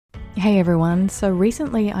Hey everyone, so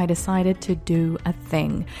recently I decided to do a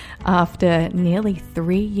thing. After nearly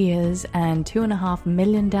 3 years and 2.5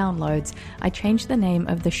 million downloads, I changed the name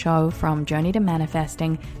of the show from Journey to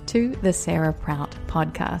Manifesting to the Sarah Prout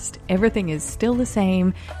Podcast. Everything is still the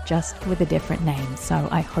same, just with a different name, so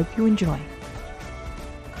I hope you enjoy.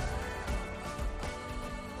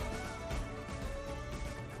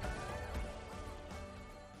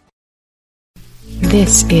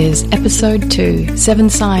 This is episode 2, 7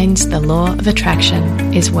 Signs the Law of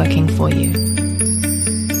Attraction is Working for You.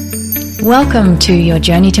 Welcome to your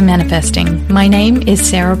Journey to Manifesting. My name is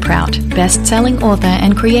Sarah Prout, best-selling author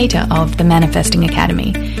and creator of the Manifesting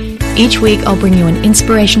Academy. Each week I'll bring you an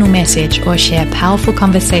inspirational message or share powerful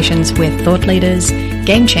conversations with thought leaders,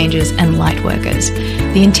 game changers, and light workers.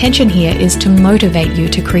 The intention here is to motivate you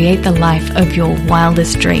to create the life of your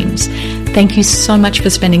wildest dreams. Thank you so much for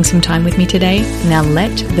spending some time with me today. Now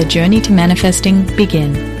let the journey to manifesting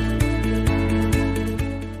begin.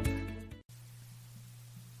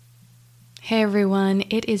 Hey everyone,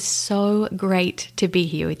 it is so great to be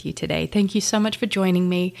here with you today. Thank you so much for joining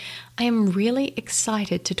me. I am really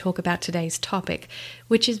excited to talk about today's topic,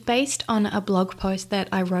 which is based on a blog post that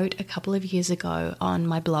I wrote a couple of years ago on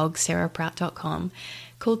my blog, sarahprout.com,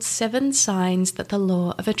 called 7 Signs that the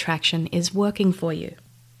Law of Attraction is Working for You.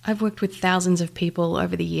 I've worked with thousands of people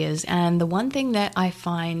over the years, and the one thing that I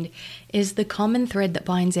find is the common thread that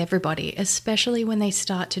binds everybody, especially when they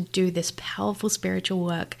start to do this powerful spiritual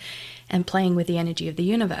work and playing with the energy of the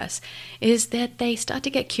universe, is that they start to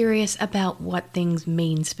get curious about what things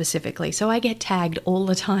mean specifically. So I get tagged all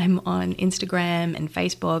the time on Instagram and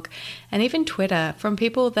Facebook and even Twitter from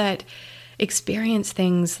people that experience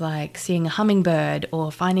things like seeing a hummingbird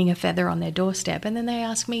or finding a feather on their doorstep, and then they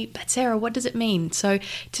ask me, but Sarah, what does it mean? So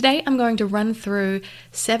today I'm going to run through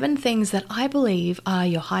 7 things that I believe are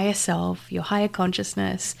your higher self, your higher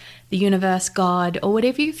consciousness, the universe, God, or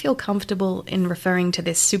whatever you feel comfortable in referring to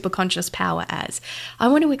this superconscious power as. I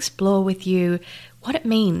want to explore with you what it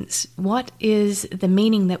means, what is the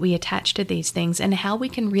meaning that we attach to these things, and how we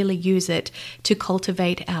can really use it to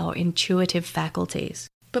cultivate our intuitive faculties.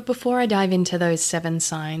 But before I dive into those 7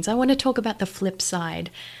 signs, I want to talk about the flip side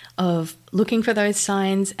of looking for those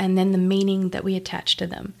signs and then the meaning that we attach to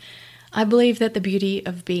them. I believe that the beauty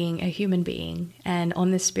of being a human being and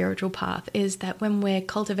on this spiritual path is that when we're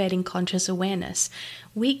cultivating conscious awareness,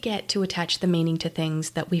 we get to attach the meaning to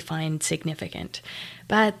things that we find significant.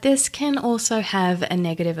 But this can also have a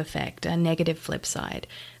negative effect, a negative flip side,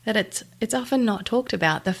 that it's often not talked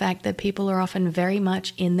about, the fact that people are often very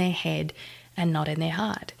much in their head and not in their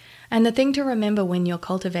heart. And the thing to remember when you're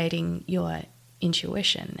cultivating your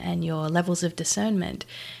intuition and your levels of discernment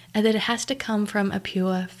is that it has to come from a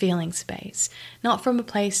pure feeling space, not from a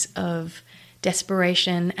place of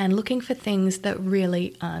desperation and looking for things that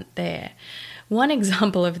really aren't there. One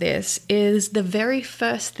example of this is the very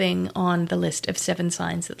first thing on the list of 7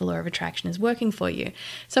 signs that the law of attraction is working for you.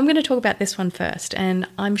 So I'm going to talk about this one first, and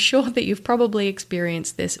I'm sure that you've probably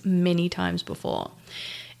experienced this many times before.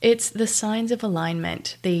 It's the signs of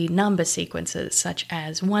alignment, the number sequences such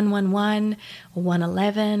as 111 or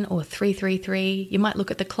 111 or 333. You might look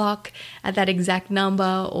at the clock at that exact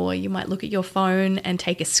number, or you might look at your phone and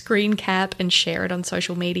take a screen cap and share it on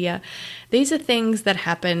social media. These are things that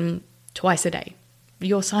happen twice a day.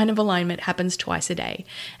 Your sign of alignment happens twice a day.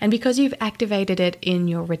 And because you've activated it in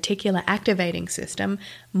your reticular activating system,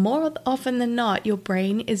 more often than not, your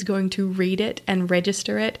brain is going to read it and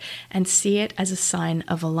register it and see it as a sign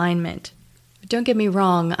of alignment. Don't get me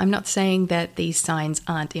wrong, I'm not saying that these signs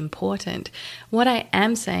aren't important. What I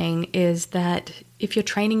am saying is that if you're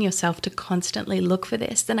training yourself to constantly look for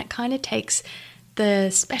this, then it kind of takes the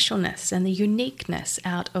specialness and the uniqueness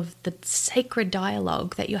out of the sacred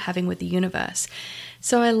dialogue that you're having with the universe.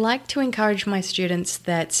 So I like to encourage my students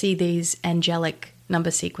that see these angelic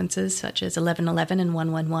number sequences such as 1111 and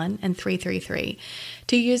 111 and 333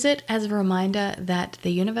 to use it as a reminder that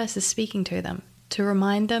the universe is speaking to them, to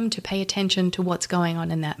remind them to pay attention to what's going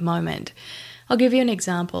on in that moment. I'll give you an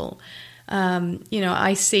example.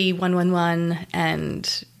 I see 111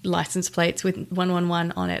 and license plates with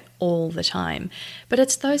 111 on it all the time. But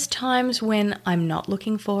it's those times when I'm not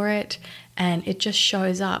looking for it and it just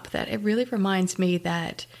shows up that it really reminds me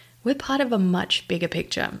that we're part of a much bigger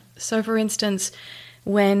picture. So for instance,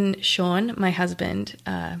 when Sean, my husband,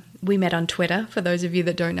 we met on Twitter, for those of you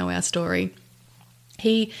that don't know our story,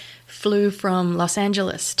 he flew from Los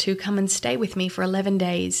Angeles to come and stay with me for 11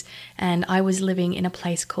 days, and I was living in a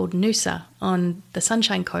place called Noosa on the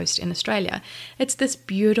Sunshine Coast in Australia. It's this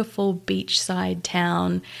beautiful beachside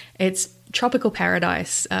town. It's tropical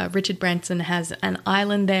paradise. Richard Branson has an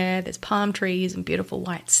island there. There's palm trees and beautiful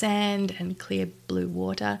white sand and clear blue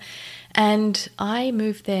water. And I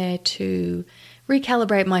moved there to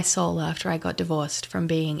recalibrate my soul after I got divorced from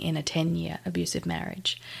being in a 10-year abusive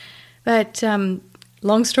marriage. But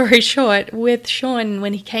long story short, with Sean,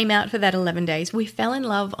 when he came out for that 11 days, we fell in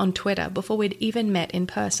love on Twitter before we'd even met in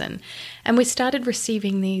person. And we started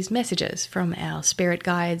receiving these messages from our spirit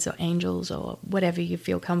guides or angels or whatever you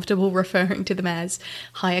feel comfortable referring to them as,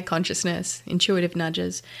 higher consciousness, intuitive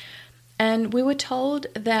nudges. And we were told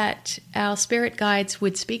that our spirit guides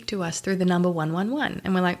would speak to us through the number 111.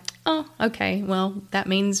 And we're like, oh, okay, well, that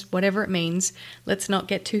means whatever it means. Let's not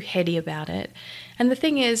get too heady about it. And the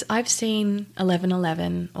thing is, I've seen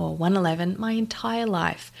 1111 or 111 my entire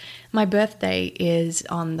life. My birthday is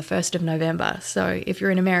on the 1st of November. So if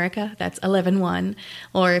you're in America, that's 11/1.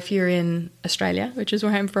 Or if you're in Australia, which is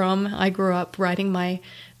where I'm from, I grew up writing my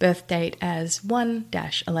birth date as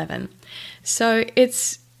 1-11. So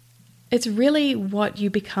it's really what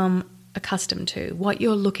you become accustomed to, what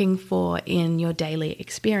you're looking for in your daily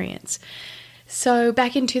experience. So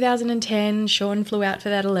back in 2010, Sean flew out for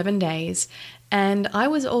that 11 days, and I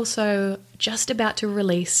was also just about to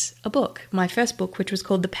release a book, my first book, which was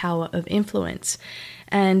called The Power of Influence.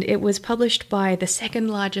 And it was published by the second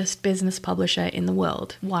largest business publisher in the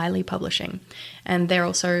world, Wiley Publishing. And they're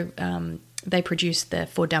also, they produce the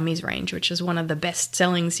For Dummies range, which is one of the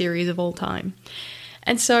best-selling series of all time.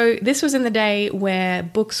 And so this was in the day where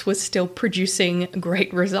books was still producing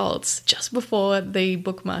great results, just before the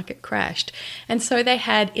book market crashed. And so they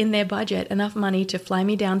had in their budget enough money to fly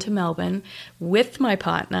me down to Melbourne with my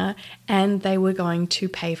partner, and they were going to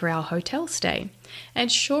pay for our hotel stay.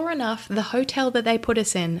 And sure enough, the hotel that they put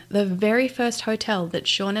us in, the very first hotel that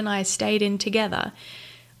Sean and I stayed in together,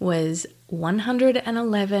 was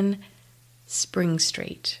 111 Spring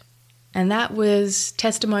Street. And that was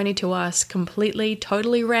testimony to us completely,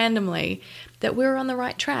 totally randomly that we were on the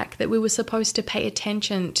right track, that we were supposed to pay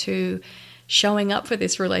attention to showing up for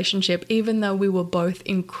this relationship, even though we were both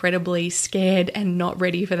incredibly scared and not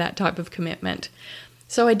ready for that type of commitment.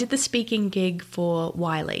 So I did the speaking gig for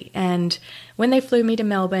Wiley, and when they flew me to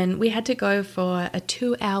Melbourne, we had to go for a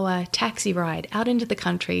 2-hour taxi ride out into the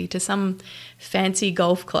country to some fancy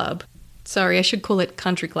golf club. Sorry, I should call it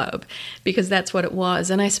country club, because that's what it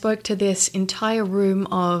was. And I spoke to this entire room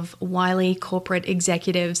of Wiley corporate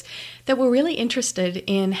executives that were really interested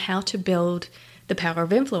in how to build the power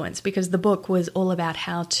of influence, because the book was all about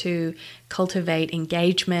how to cultivate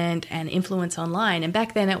engagement and influence online. And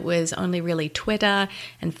back then it was only really Twitter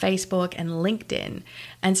and Facebook and LinkedIn.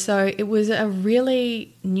 And so it was a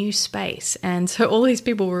really new space. And so all these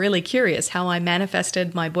people were really curious how I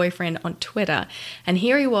manifested my boyfriend on Twitter. And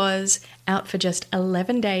here he was out for just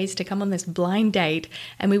 11 days to come on this blind date.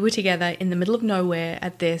 And we were together in the middle of nowhere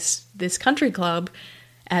at this country club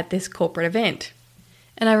at this corporate event.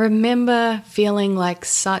 And I remember feeling like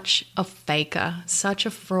such a faker, such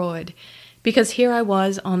a fraud, because here I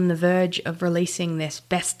was on the verge of releasing this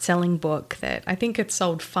best-selling book that I think it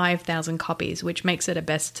sold 5,000 copies, which makes it a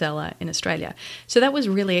bestseller in Australia. So that was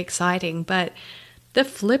really exciting. But the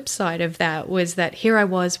flip side of that was that here I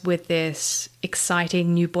was with this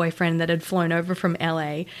exciting new boyfriend that had flown over from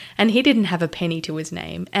LA, and he didn't have a penny to his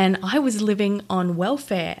name. And I was living on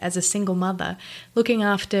welfare as a single mother, looking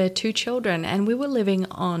after 2 children, and we were living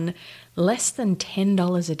on less than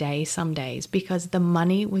 $10 a day some days because the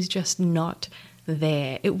money was just not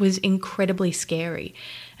there. It was incredibly scary.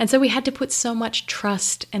 And so we had to put so much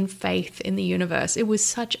trust and faith in the universe. It was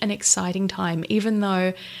such an exciting time, even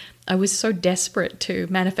though I was so desperate to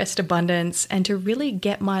manifest abundance and to really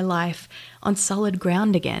get my life on solid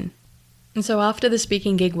ground again. And so after the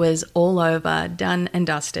speaking gig was all over, done and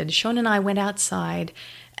dusted, Sean and I went outside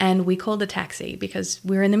and we called a taxi because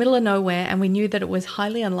we were in the middle of nowhere and we knew that it was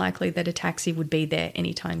highly unlikely that a taxi would be there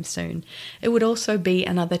anytime soon. It would also be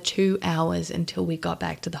another 2 hours until we got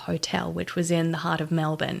back to the hotel, which was in the heart of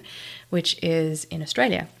Melbourne, which is in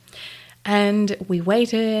Australia. And we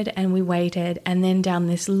waited, and then down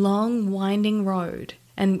this long, winding road.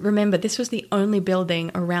 And remember, this was the only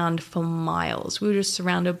building around for miles. We were just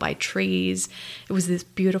surrounded by trees. It was this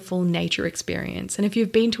beautiful nature experience. And if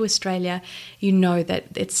you've been to Australia, you know that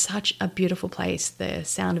it's such a beautiful place. The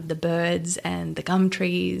sound of the birds and the gum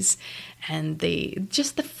trees and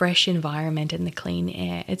just the fresh environment and the clean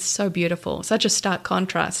air. It's so beautiful. Such a stark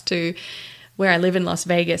contrast to where I live in Las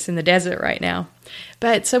Vegas in the desert right now.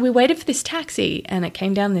 But so we waited for this taxi and it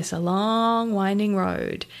came down this long winding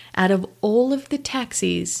road. Out of all of the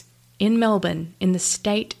taxis in Melbourne, in the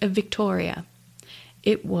state of Victoria,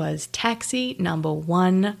 it was taxi number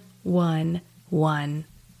 111.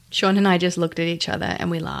 Sean and I just looked at each other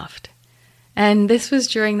and we laughed. And this was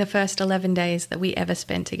during the first 11 days that we ever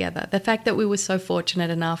spent together. The fact that we were so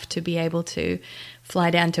fortunate enough to be able to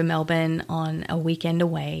fly down to Melbourne on a weekend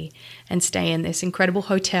away and stay in this incredible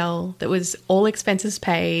hotel that was all expenses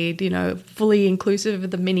paid, fully inclusive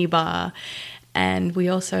of the minibar. And we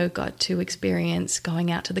also got to experience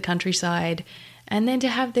going out to the countryside and then to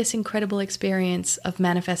have this incredible experience of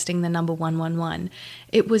manifesting the number 111.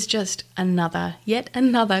 It was just yet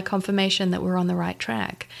another confirmation that we're on the right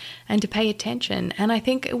track and to pay attention. And I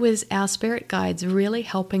think it was our spirit guides really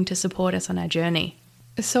helping to support us on our journey.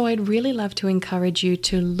 So I'd really love to encourage you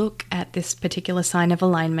to look at this particular sign of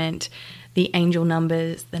alignment, the angel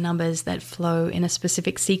numbers, the numbers that flow in a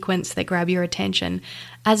specific sequence that grab your attention,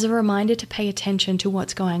 as a reminder to pay attention to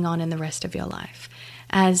what's going on in the rest of your life,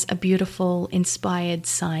 as a beautiful, inspired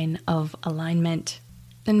sign of alignment.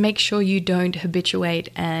 And make sure you don't habituate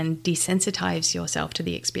and desensitize yourself to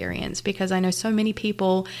the experience, because I know so many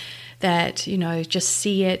people that, just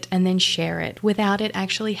see it and then share it without it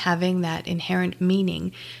actually having that inherent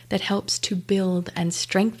meaning that helps to build and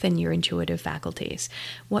strengthen your intuitive faculties.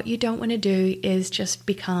 What you don't want to do is just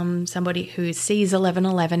become somebody who sees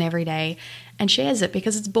 11:11 every day and shares it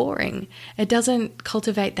because it's boring. It doesn't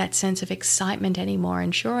cultivate that sense of excitement anymore.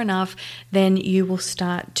 And sure enough, then you will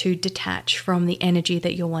start to detach from the energy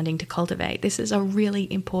that you're wanting to cultivate. This is a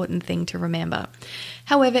really important thing to remember.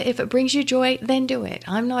 However, if it brings you joy, then do it.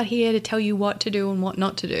 I'm not here to tell you what to do and what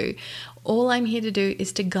not to do. All I'm here to do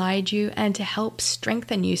is to guide you and to help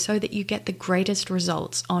strengthen you so that you get the greatest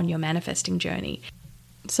results on your manifesting journey.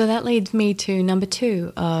 So that leads me to number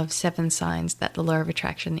 2 of 7 signs that the law of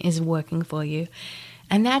attraction is working for you.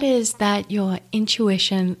 And that is that your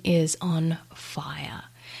intuition is on fire.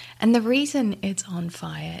 And the reason it's on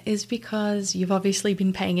fire is because you've obviously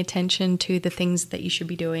been paying attention to the things that you should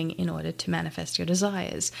be doing in order to manifest your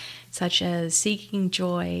desires, such as seeking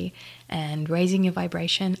joy and raising your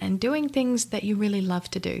vibration and doing things that you really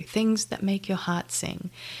love to do, things that make your heart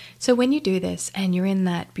sing. So when you do this and you're in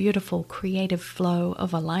that beautiful creative flow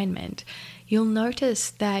of alignment, you'll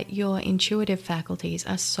notice that your intuitive faculties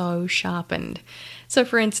are so sharpened. So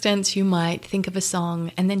for instance, you might think of a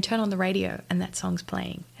song and then turn on the radio and that song's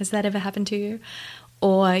playing. Has that ever happened to you?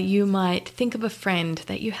 Or you might think of a friend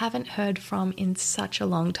that you haven't heard from in such a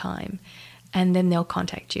long time, and then they'll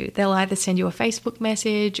contact you. They'll either send you a Facebook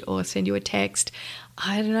message or send you a text.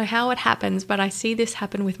 I don't know how it happens, but I see this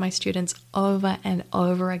happen with my students over and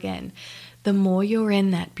over again. The more you're in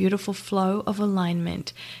that beautiful flow of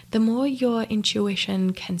alignment, the more your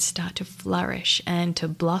intuition can start to flourish and to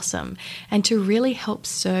blossom and to really help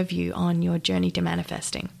serve you on your journey to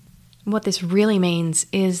manifesting. What this really means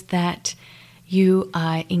is that you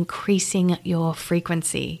are increasing your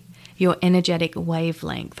frequency, your energetic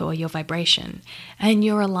wavelength or your vibration, and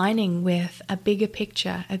you're aligning with a bigger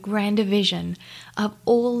picture, a grander vision of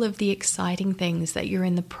all of the exciting things that you're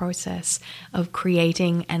in the process of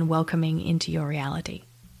creating and welcoming into your reality.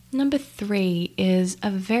 Number 3 is a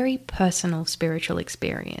very personal spiritual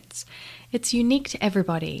experience. It's unique to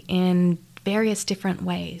everybody in various different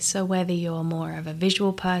ways. So whether you're more of a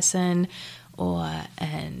visual person or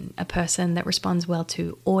a person that responds well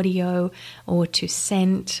to audio or to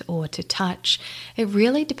scent or to touch. It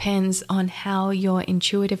really depends on how your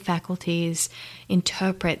intuitive faculties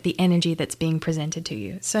interpret the energy that's being presented to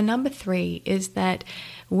you. So number 3 is that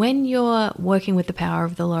when you're working with the power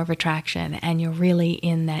of the law of attraction and you're really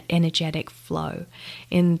in that energetic flow,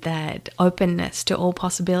 in that openness to all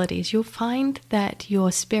possibilities, you'll find that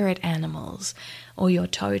your spirit animals or your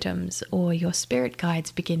totems or your spirit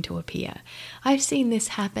guides begin to appear. I've seen this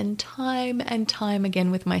happen time and time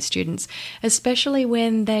again with my students, especially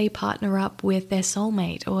when they partner up with their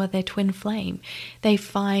soulmate or their twin flame. They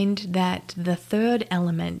find that the third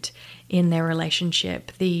element in their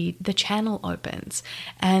relationship, the channel opens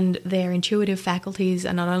and their intuitive faculties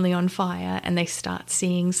are not only on fire and they start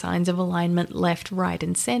seeing signs of alignment left, right,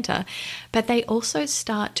 and center, but they also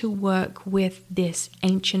start to work with this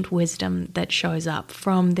ancient wisdom that shows up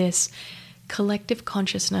from this collective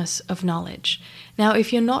consciousness of knowledge. Now,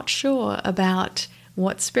 if you're not sure about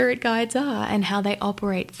what spirit guides are and how they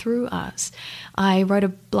operate through us, I wrote a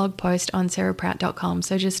blog post on sarahprout.com,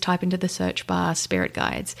 so just type into the search bar spirit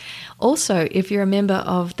guides. Also, if you're a member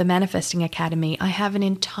of the Manifesting Academy, I have an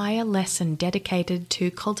entire lesson dedicated to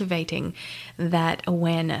cultivating that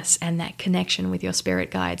awareness and that connection with your spirit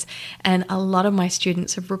guides. And a lot of my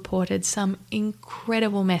students have reported some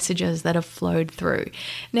incredible messages that have flowed through.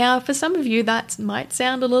 Now, for some of you, that might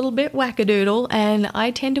sound a little bit wackadoodle, and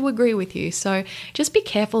I tend to agree with you. So just be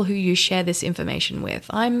careful who you share this information with.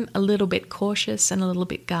 I'm a little bit cautious and a little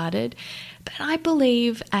bit guarded, But I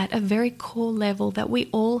believe at a very core level that we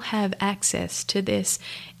all have access to this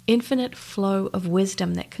infinite flow of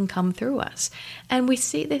wisdom that can come through us. And we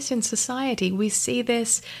see this in society. We see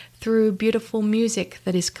this through beautiful music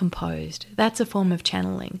that is composed. That's a form of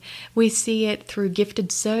channeling. We see it through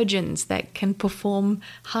gifted surgeons that can perform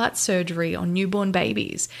heart surgery on newborn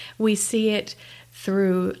babies. We see it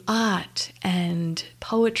through art and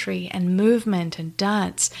poetry and movement and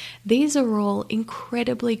dance. These are all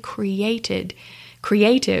incredibly creative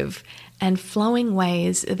and flowing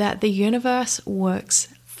ways that the universe works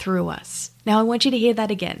through us. Now, I want you to hear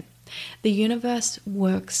that again. The universe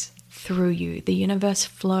works through you. The universe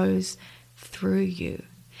flows through you.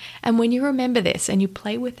 And when you remember this and you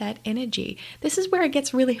play with that energy, this is where it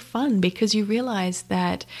gets really fun, because you realize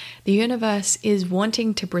that the universe is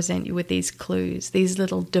wanting to present you with these clues, these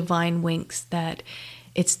little divine winks that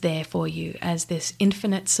it's there for you as this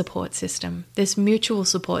infinite support system, this mutual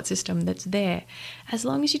support system that's there as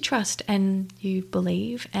long as you trust and you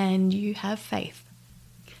believe and you have faith.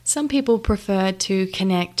 Some people prefer to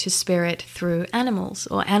connect to spirit through animals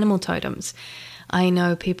or animal totems. I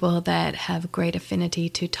know people that have great affinity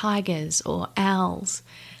to tigers or owls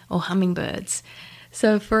or hummingbirds.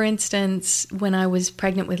 So for instance, when I was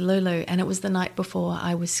pregnant with Lulu, and it was the night before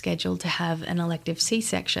I was scheduled to have an elective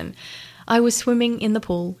C-section, I was swimming in the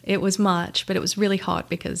pool. It was March, but it was really hot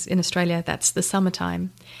because in Australia that's the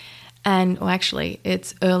summertime. Or actually,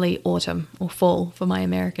 it's early autumn or fall for my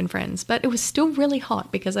American friends. But it was still really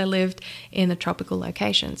hot because I lived in a tropical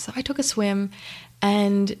location. So I took a swim,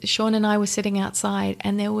 and Sean and I were sitting outside,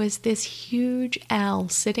 and there was this huge owl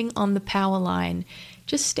sitting on the power line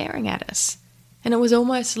just staring at us. And it was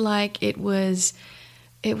almost like it was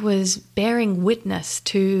bearing witness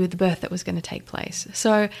to the birth that was going to take place.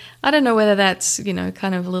 So I don't know whether that's,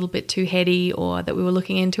 kind of a little bit too heady or that we were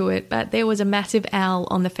looking into it, but there was a massive owl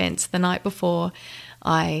on the fence the night before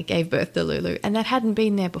I gave birth to Lulu, and that hadn't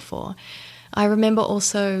been there before. I remember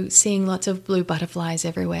also seeing lots of blue butterflies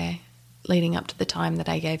everywhere leading up to the time that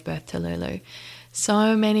I gave birth to Lulu.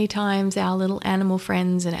 So many times our little animal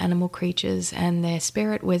friends and animal creatures and their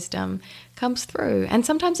spirit wisdom comes through. And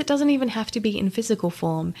sometimes it doesn't even have to be in physical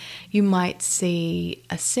form. You might see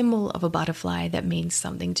a symbol of a butterfly that means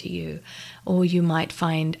something to you, or you might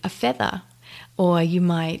find a feather, or you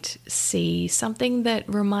might see something that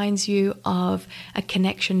reminds you of a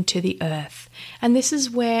connection to the earth. And this is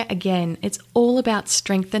where, again, it's all about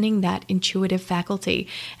strengthening that intuitive faculty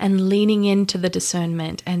and leaning into the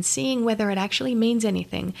discernment and seeing whether it actually means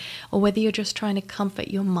anything or whether you're just trying to comfort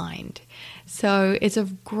your mind. So it's a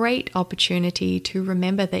great opportunity to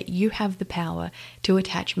remember that you have the power to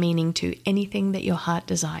attach meaning to anything that your heart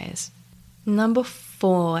desires. Number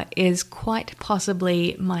 4 is quite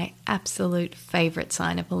possibly my absolute favorite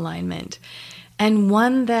sign of alignment, and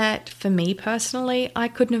one that, for me personally, I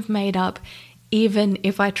couldn't have made up even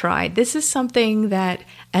if I tried. This is something that,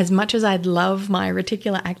 as much as I'd love my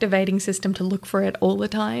reticular activating system to look for it all the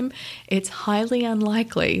time, it's highly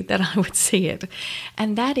unlikely that I would see it.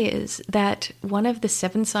 And that is that one of the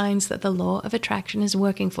 7 signs that the law of attraction is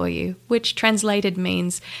working for you, which translated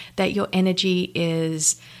means that your energy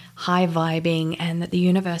is high vibing and that the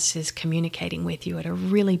universe is communicating with you at a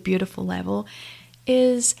really beautiful level,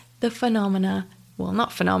 is the phenomena, well,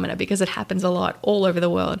 not phenomena because it happens a lot all over the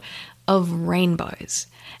world, of rainbows.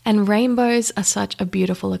 And rainbows are such a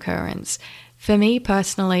beautiful occurrence. For me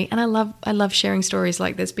personally, and I love sharing stories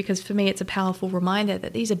like this because for me it's a powerful reminder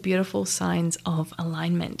that these are beautiful signs of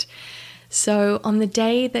alignment. So on the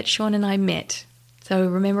day that Sean and I met, so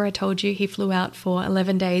remember I told you he flew out for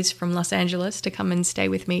 11 days from Los Angeles to come and stay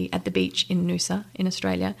with me at the beach in Noosa in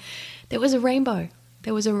Australia. There was a rainbow.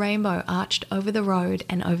 There was a rainbow arched over the road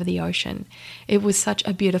and over the ocean. It was such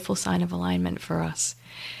a beautiful sign of alignment for us.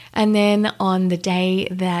 And then on the day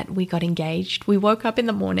that we got engaged, we woke up in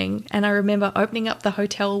the morning and I remember opening up the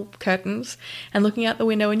hotel curtains and looking out the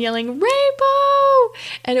window and yelling, "Rainbow!"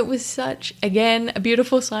 And it was such, again, a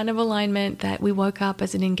beautiful sign of alignment that we woke up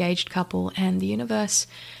as an engaged couple and the universe,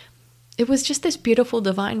 it was just this beautiful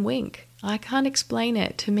divine wink. I can't explain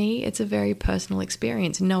it. To me, it's a very personal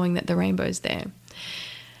experience knowing that the rainbow's there.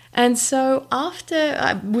 And so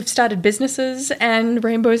after we've started businesses and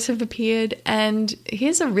rainbows have appeared, and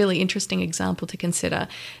here's a really interesting example to consider.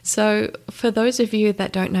 So for those of you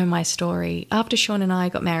that don't know my story, after Sean and I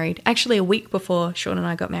got married, actually a week before Sean and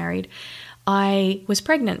I got married, I was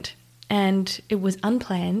pregnant and it was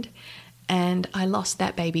unplanned and I lost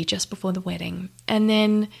that baby just before the wedding. And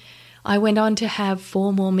then I went on to have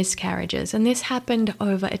 4 more miscarriages, and this happened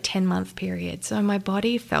over a 10-month period. So my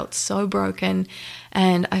body felt so broken,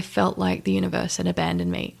 and I felt like the universe had abandoned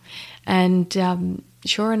me. And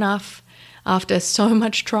sure enough, after so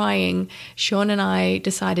much trying, Sean and I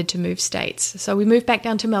decided to move states. So we moved back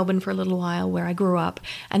down to Melbourne for a little while, where I grew up,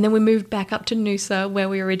 and then we moved back up to Noosa, where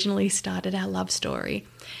we originally started our love story.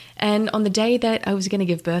 And on the day that I was going to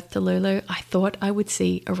give birth to Lulu, I thought I would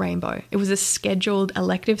see a rainbow. It was a scheduled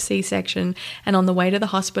elective C-section, and on the way to the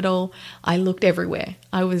hospital, I looked everywhere.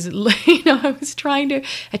 I was, I was trying to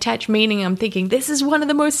attach meaning. I'm thinking, this is one of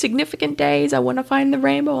the most significant days. I want to find the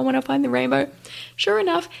rainbow. I want to find the rainbow. Sure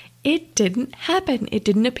enough, it didn't happen. It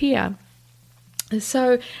didn't appear.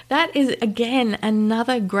 So that is, again,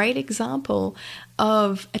 another great example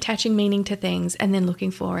of attaching meaning to things and then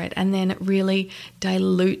looking for it. And then it really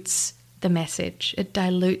dilutes the message. It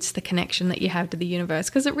dilutes the connection that you have to the universe,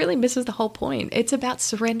 because it really misses the whole point. It's about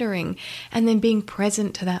surrendering and then being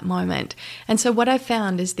present to that moment. And so what I've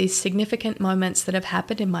found is these significant moments that have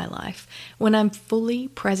happened in my life, when I'm fully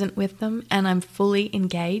present with them and I'm fully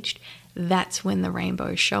engaged, that's when the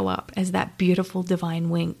rainbows show up as that beautiful divine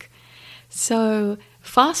wink. So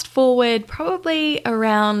fast forward probably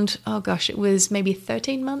around, it was maybe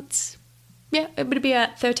 13 months. Yeah, it would be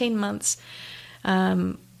about 13 months.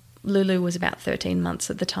 Lulu was about 13 months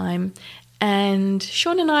at the time. And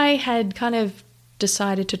Sean and I had kind of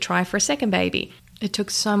decided to try for a second baby. It took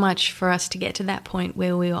so much for us to get to that point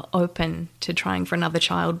where we were open to trying for another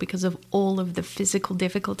child because of all of the physical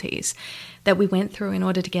difficulties that we went through in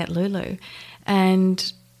order to get Lulu.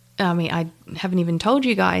 And I haven't even told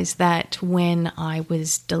you guys that when I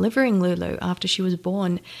was delivering Lulu after she was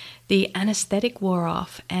born, the anesthetic wore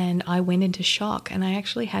off and I went into shock, and I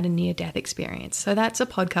actually had a near-death experience. So that's a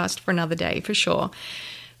podcast for another day for sure.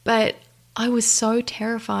 But I was so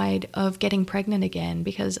terrified of getting pregnant again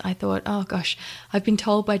because I thought, oh gosh, I've been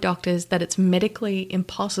told by doctors that it's medically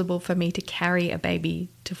impossible for me to carry a baby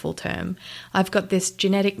to full term. I've got this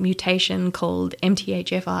genetic mutation called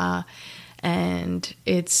MTHFR, and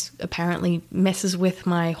it's apparently messes with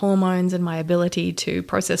my hormones and my ability to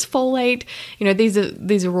process folate.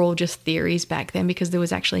 These are all just theories back then, because there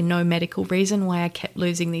was actually no medical reason why I kept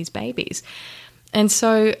losing these babies. And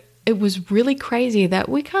so it was really crazy that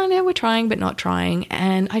we kind of were trying but not trying,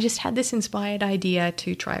 and I just had this inspired idea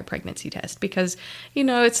to try a pregnancy test because,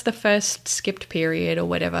 it's the first skipped period or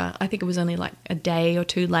whatever. I think it was only like a day or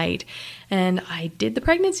two late, and I did the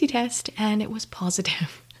pregnancy test and it was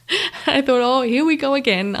positive. I thought, here we go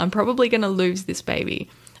again. I'm probably going to lose this baby.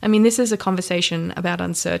 I mean, this is a conversation about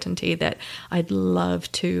uncertainty that I'd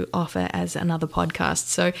love to offer as another podcast.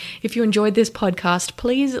 So if you enjoyed this podcast,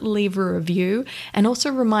 please leave a review and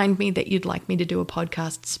also remind me that you'd like me to do a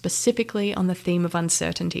podcast specifically on the theme of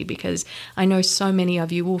uncertainty, because I know so many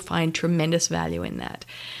of you will find tremendous value in that.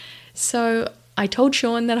 So I told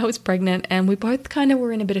Sean that I was pregnant, and we both kind of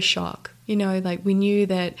were in a bit of shock. We knew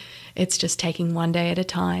that it's just taking one day at a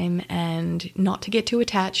time and not to get too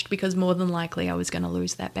attached, because more than likely I was going to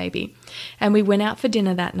lose that baby. And we went out for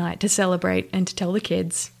dinner that night to celebrate and to tell the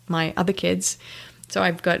kids, my other kids. So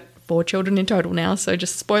I've got 4 children in total now. So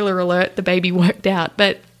just spoiler alert, the baby worked out.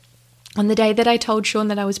 But on the day that I told Sean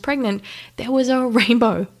that I was pregnant, there was a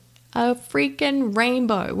rainbow, a freaking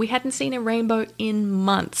rainbow. We hadn't seen a rainbow in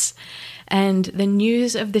months. And the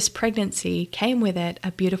news of this pregnancy came with it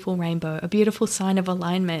a beautiful rainbow, a beautiful sign of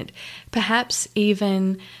alignment, perhaps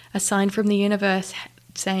even a sign from the universe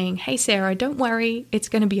saying, hey, Sarah, don't worry, it's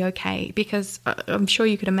going to be okay. Because I'm sure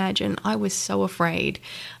you could imagine, I was so afraid.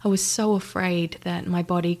 I was so afraid that my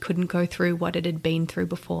body couldn't go through what it had been through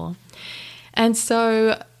before. And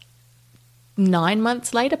so 9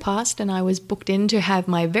 months later passed, and I was booked in to have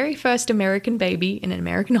my very first American baby in an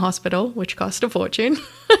American hospital, which cost a fortune.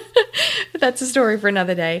 That's a story for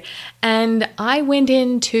another day. And I went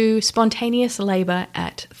into spontaneous labor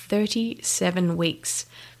at 37 weeks.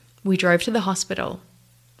 We drove to the hospital.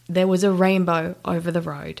 There was a rainbow over the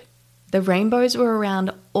road. The rainbows were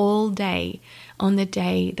around all day on the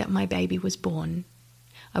day that my baby was born.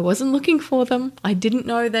 I wasn't looking for them. I didn't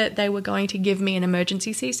know that they were going to give me an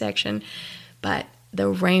emergency C-section, but the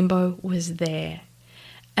rainbow was there.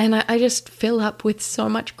 And I just fill up with so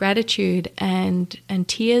much gratitude and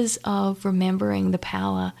tears of remembering the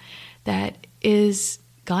power that is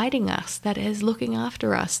guiding us, that is looking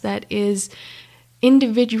after us, that is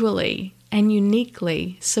individually and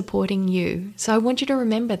uniquely supporting you. So I want you to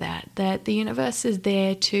remember that the universe is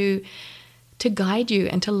there to guide you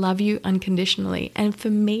and to love you unconditionally. And for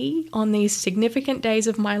me, on these significant days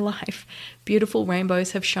of my life, beautiful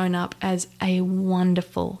rainbows have shown up as a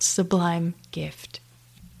wonderful, sublime gift.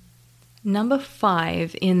 Number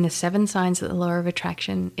 5 in the 7 signs that the law of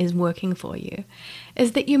attraction is working for you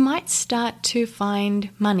is that you might start to find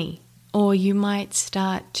money Or you might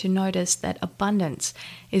start to notice that abundance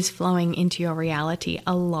is flowing into your reality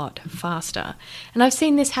a lot faster. And I've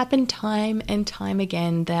seen this happen time and time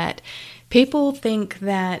again, that people think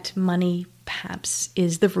that money perhaps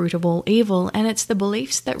is the root of all evil, and it's the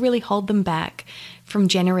beliefs that really hold them back from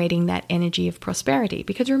generating that energy of prosperity.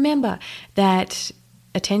 Because remember that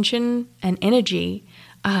attention and energy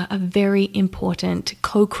are a very important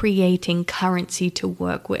co-creating currency to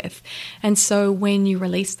work with. And so when you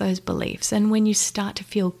release those beliefs and when you start to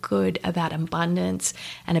feel good about abundance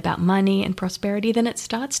and about money and prosperity, then it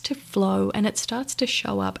starts to flow and it starts to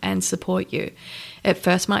show up and support you. It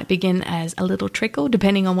first might begin as a little trickle,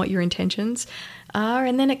 depending on what your intentions are,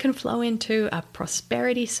 and then it can flow into a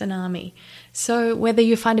prosperity tsunami. So whether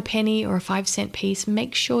you find a penny or a 5-cent piece,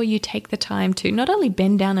 make sure you take the time to not only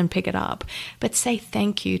bend down and pick it up, but say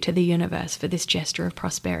thank you to the universe for this gesture of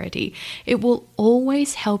prosperity. It will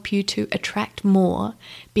always help you to attract more,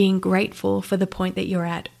 being grateful for the point that you're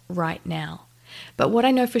at right now. But what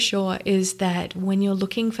I know for sure is that when you're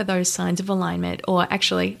looking for those signs of alignment, or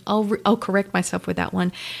actually, I'll correct myself with that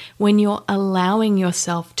one, when you're allowing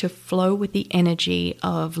yourself to flow with the energy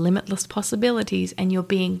of limitless possibilities and you're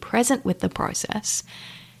being present with the process,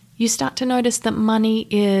 you start to notice that money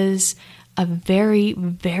is a very,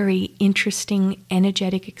 very interesting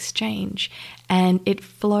energetic exchange, and it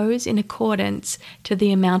flows in accordance to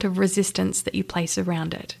the amount of resistance that you place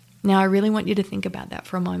around it. Now, I really want you to think about that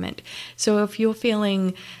for a moment. So if you're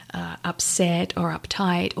feeling upset or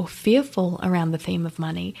uptight or fearful around the theme of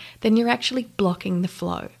money, then you're actually blocking the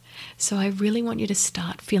flow. So I really want you to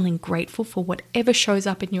start feeling grateful for whatever shows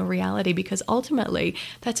up in your reality, because ultimately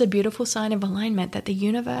that's a beautiful sign of alignment, that the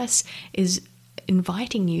universe is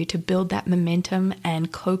inviting you to build that momentum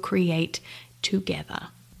and co-create together.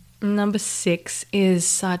 Number 6 is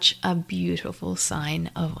such a beautiful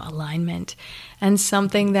sign of alignment, and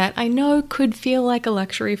something that I know could feel like a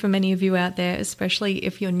luxury for many of you out there, especially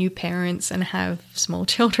if you're new parents and have small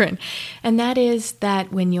children. And that is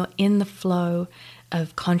that when you're in the flow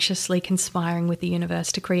of consciously conspiring with the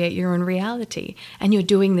universe to create your own reality, and you're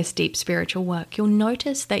doing this deep spiritual work, you'll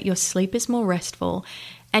notice that your sleep is more restful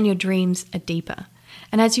and your dreams are deeper.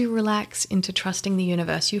 And as you relax into trusting the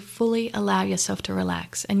universe, you fully allow yourself to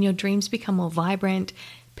relax, and your dreams become more vibrant,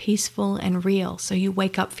 peaceful, and real. So you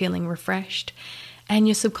wake up feeling refreshed. And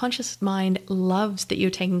your subconscious mind loves that you're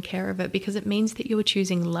taking care of it, because it means that you are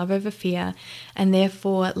choosing love over fear, and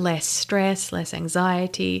therefore less stress, less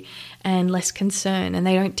anxiety, and less concern. And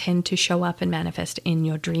they don't tend to show up and manifest in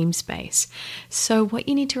your dream space. So what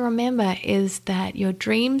you need to remember is that your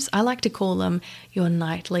dreams, I like to call them your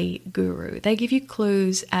nightly guru. They give you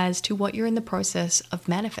clues as to what you're in the process of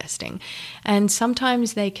manifesting. And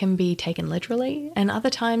sometimes they can be taken literally, and other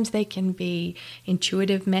times they can be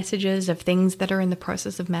intuitive messages of things that are in the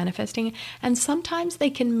process of manifesting, and sometimes they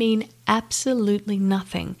can mean absolutely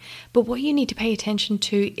nothing. But what you need to pay attention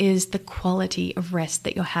to is the quality of rest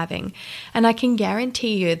that you're having. And I can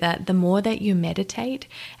guarantee you that the more that you meditate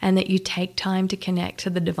and that you take time to connect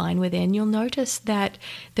to the divine within, you'll notice that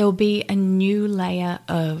there'll be a new layer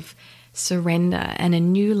of surrender and a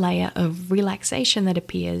new layer of relaxation that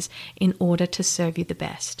appears in order to serve you the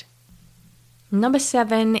best. Number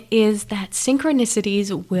 7 is that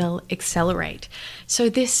synchronicities will accelerate. So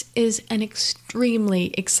this is an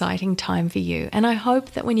extremely exciting time for you. And I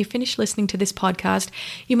hope that when you finish listening to this podcast,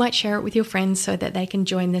 you might share it with your friends so that they can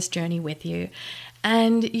join this journey with you.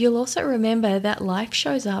 And you'll also remember that life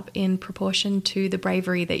shows up in proportion to the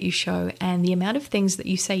bravery that you show and the amount of things that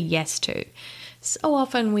you say yes to. So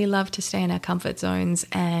often we love to stay in our comfort zones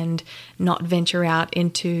and not venture out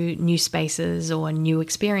into new spaces or new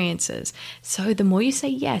experiences. So the more you say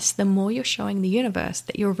yes, the more you're showing the universe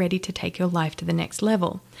that you're ready to take your life to the next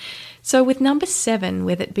level. So with number 7,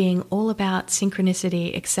 with it being all about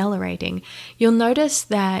synchronicity accelerating, you'll notice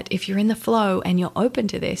that if you're in the flow and you're open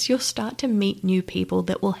to this, you'll start to meet new people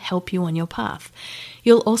that will help you on your path.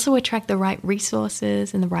 You'll also attract the right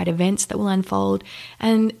resources and the right events that will unfold,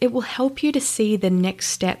 and it will help you to see the next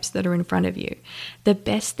steps that are in front of you. The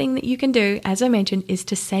best thing that you can do, as I mentioned, is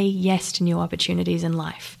to say yes to new opportunities in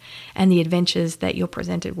life and the adventures that you're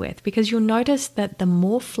presented with, because you'll notice that the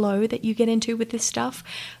more flow that you get into with this stuff,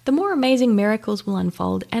 the more amazing miracles will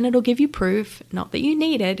unfold, and it'll give you proof, not that you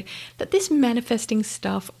need it, that this manifesting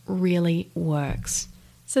stuff really works.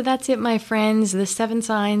 So that's it, my friends, the 7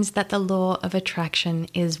 signs that the law of attraction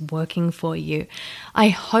is working for you. I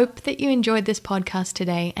hope that you enjoyed this podcast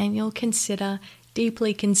today and you'll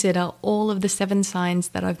deeply consider all of the 7 signs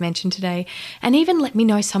that I've mentioned today, and even let me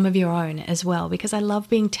know some of your own as well, because I love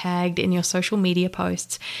being tagged in your social media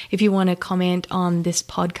posts. If you want to comment on this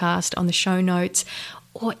podcast, on the show notes,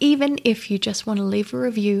 Or even if you just want to leave a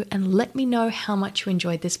review and let me know how much you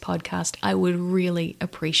enjoyed this podcast, I would really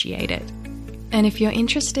appreciate it. And if you're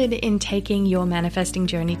interested in taking your manifesting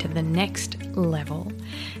journey to the next level,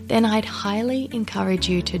 then I'd highly encourage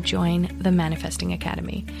you to join the Manifesting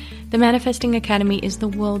Academy. The Manifesting Academy is the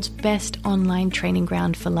world's best online training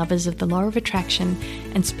ground for lovers of the law of attraction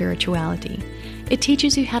and spirituality. It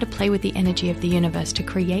teaches you how to play with the energy of the universe to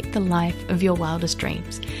create the life of your wildest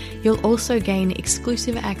dreams. You'll also gain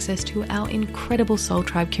exclusive access to our incredible Soul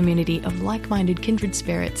Tribe community of like-minded kindred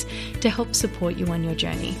spirits to help support you on your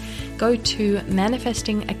journey. Go to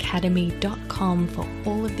manifestingacademy.com for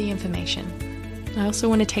all of the information. I also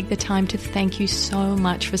want to take the time to thank you so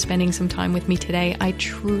much for spending some time with me today. I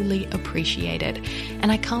truly appreciate it.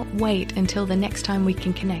 And I can't wait until the next time we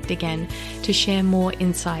can connect again to share more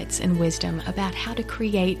insights and wisdom about how to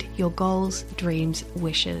create your goals, dreams,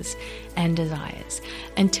 wishes, and desires.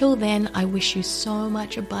 Until then, I wish you so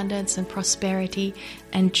much abundance and prosperity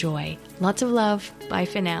and joy. Lots of love. Bye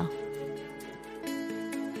for now.